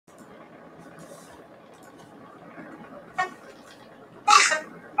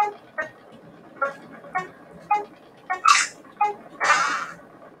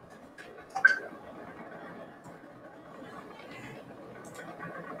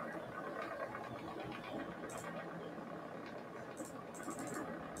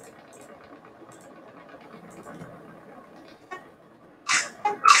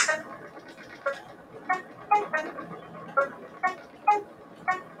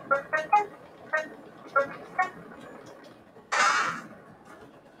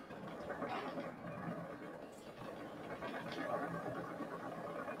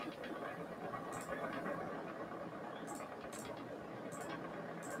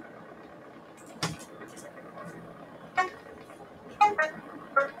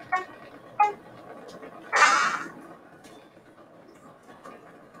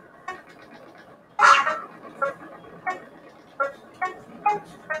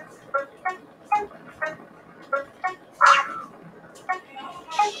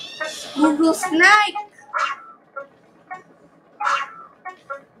Blue snake!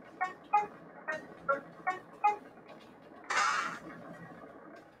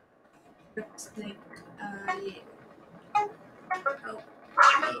 Red snake. Yeah. Oh,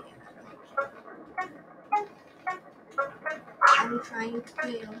 yeah. I'm trying to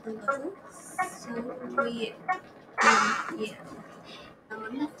play all the levels. So, yeah. Yeah. I'm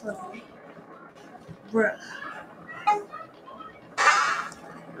on the level. Bruh.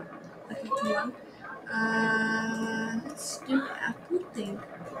 Okay, come on. Let's do the apple thing.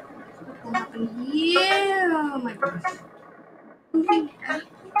 What will happen here? Oh my gosh. Moving apple?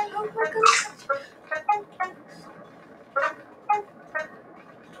 Oh my gosh.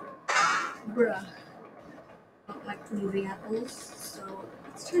 Bruh. I don't like moving apples, so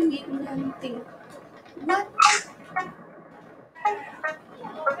let's try making anything. What?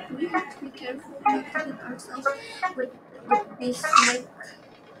 We have to be careful not to hit ourselves with this snake.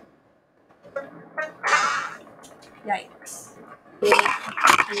 Yikes. Yeah,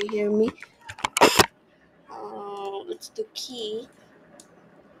 can you hear me? It's the key.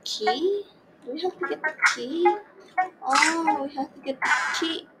 Key? Do we have to get the key? Oh, we have to get the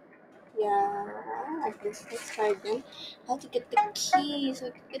key. Yeah, I guess let's try again. How to get the key so I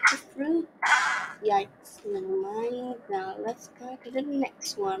can get the fruit. Yikes, never mind. Now let's go to the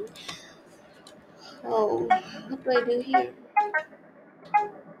next one. Oh, what do I do here?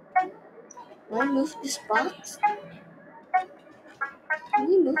 Do I move this box? Can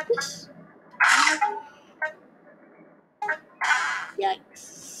we move this?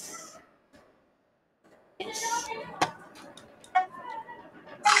 Yikes. Yes.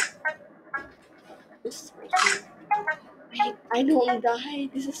 This is working. Wait, I don't die.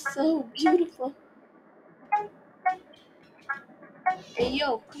 This is so beautiful. Hey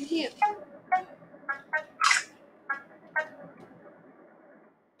yo, come here.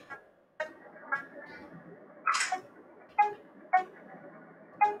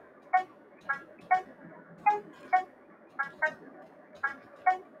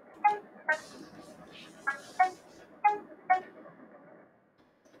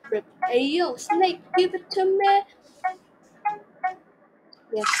 Rip. Hey yo, snake, give it to me.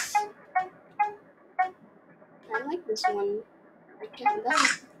 Yes. I like this one. I can't die.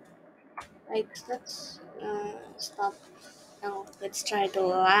 Like, let's stop. Now, let's try the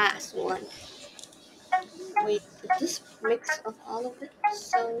last one. Wait, is this mix of all of it?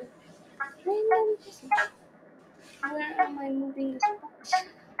 So, random. Where am I moving this box?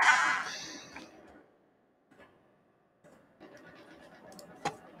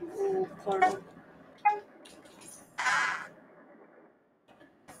 Oh, coral.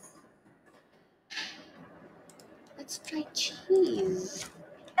 Let's try cheese.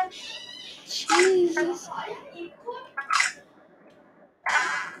 Cheese.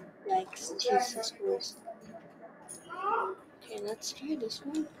 Yikes, cheese is gross. Okay, let's try this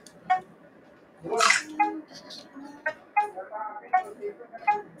one.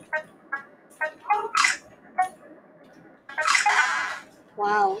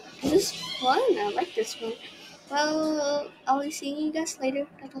 Wow, this is fun. I like this one. Well, I'll be seeing you guys later.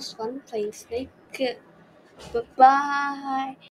 That was fun playing Snake. Bye bye.